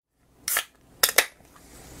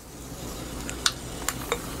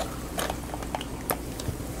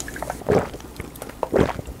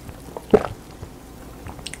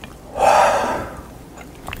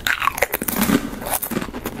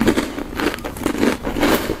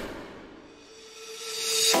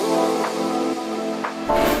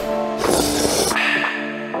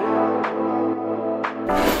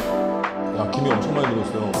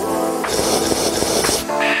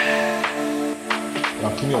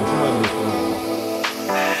엄청 많이 먹더라고요.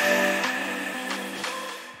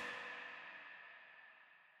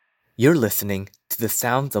 You're listening to the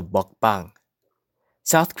sounds of mukbang,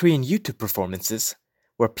 South Korean YouTube performances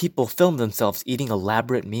where people film themselves eating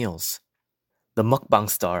elaborate meals. The mukbang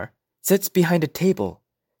star sits behind a table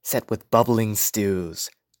set with bubbling stews,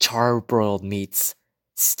 charbroiled meats,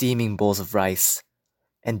 steaming bowls of rice,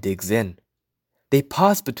 and digs in. They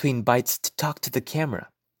pause between bites to talk to the camera,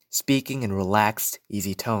 speaking in relaxed,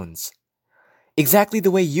 easy tones. Exactly the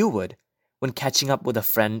way you would when catching up with a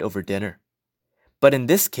friend over dinner. But in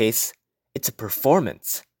this case, it's a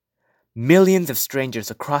performance. Millions of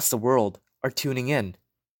strangers across the world are tuning in.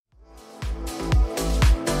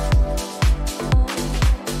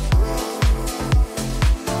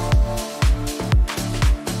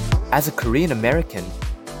 As a Korean American,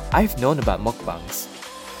 I've known about mukbangs,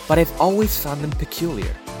 but I've always found them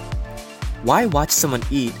peculiar. Why watch someone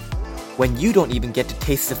eat when you don't even get to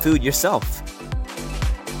taste the food yourself?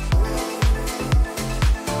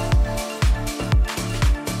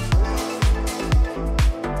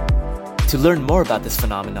 To learn more about this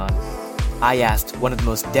phenomenon, I asked one of the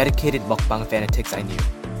most dedicated mukbang fanatics I knew.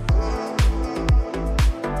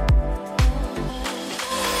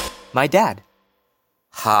 My dad.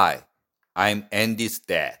 Hi, I'm Andy's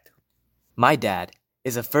dad. My dad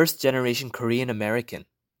is a first-generation Korean American.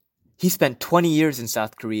 He spent 20 years in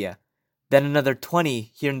South Korea, then another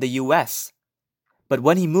 20 here in the US. But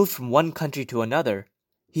when he moved from one country to another,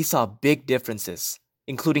 he saw big differences,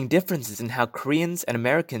 including differences in how Koreans and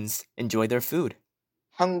Americans enjoy their food.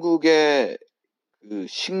 한국의 그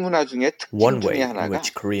식문화 중에 One 특징 way 중에 in 하나가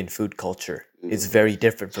which Korean food culture is very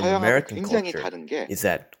different from 서양하고 American 굉장히 culture 다른 게 is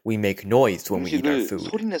that we make noise when we eat our 음식을 food.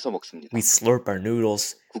 소리내서 먹습니다. We slurp our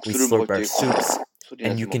noodles, we 국수를 slurp 먹을 our 때 soups,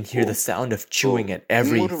 and you 소리내서 can hear the 먹고 sound of chewing at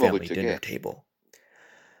every 국물을 먹을 family dinner 적에 table.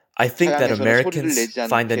 I think that 서양에서는 소리를 Americans 내지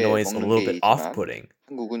find the 않게 noise a 먹는 little 게 bit 있지만 off-putting,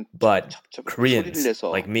 한국은 but 첩첩 Koreans, 소리를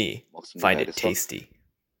내서 like me, 먹습니다. find it 그래서 tasty.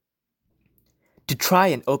 To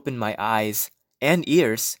try and open my eyes and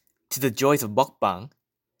ears to the joys of mukbang,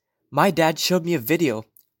 my dad showed me a video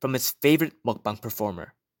from his favorite mukbang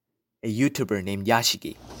performer, a YouTuber named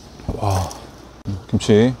Yashigi. 와,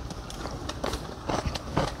 김치.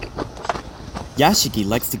 Yashigi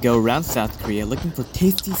likes to go around South Korea looking for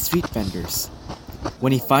tasty street vendors.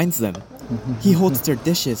 When he finds them, he holds their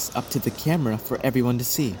dishes up to the camera for everyone to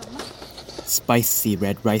see. Spicy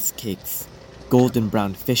red rice cakes, golden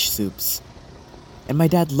brown fish soups. And my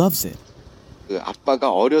dad loves it. 그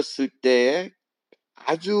아빠가 어렸을 때에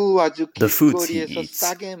아주 The foods he 길거리에서 eats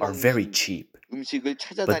싸게 are very 먹는 cheap, 음식을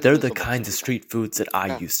but they're 찾아다니면서 the kinds of 먹습니다. street foods that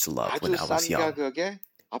I used to love when 아주 I was 싼 young. 가격에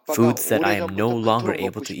아빠가 Foods that I am no 오래전부터 longer 그토록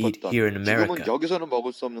able 먹고 to eat 싶었던 here in 지금은 America. 여기서는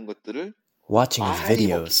먹을 수 없는 것들을 Watching his 많이 먹기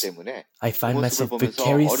videos, 때문에 I 그 find 모습을 myself 보면서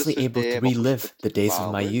vicariously 어렸을 able 때 to 먹고 relive the 싶었던 days of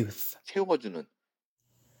my 마음을 youth. 채워주는.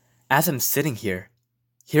 As I'm sitting here,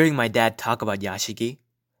 hearing my dad talk about Yashigi,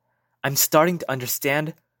 I'm starting to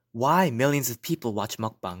understand why millions of people watch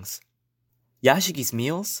mukbangs. Yashigi's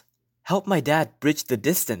meals help my dad bridge the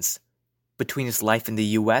distance between his life in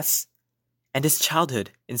the US and his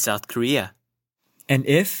childhood in South Korea. And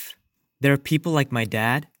if there are people like my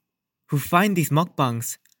dad who find these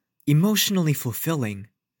mukbangs emotionally fulfilling,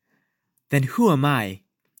 then who am I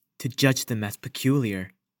to judge them as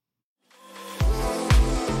peculiar?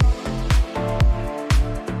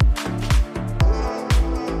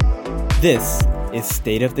 This is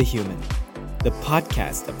State of the Human, the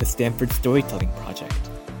podcast of the Stanford Storytelling Project.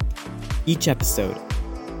 Each episode,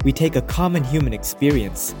 we take a common human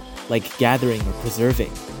experience, like gathering or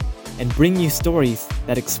preserving, and bring you stories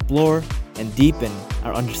that explore and deepen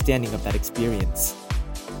our understanding of that experience.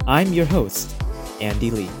 I'm your host,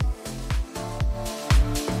 Andy Lee.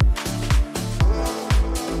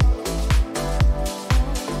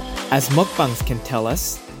 As mukbangs can tell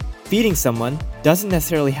us, feeding someone doesn't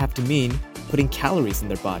necessarily have to mean putting calories in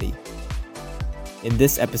their body. In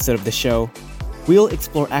this episode of the show, we'll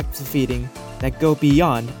explore acts of feeding that go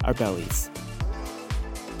beyond our bellies.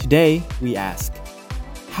 Today, we ask,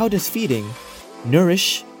 how does feeding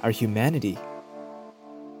nourish our humanity?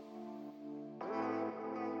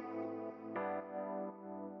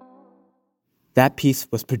 That piece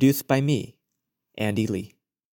was produced by me, Andy Lee.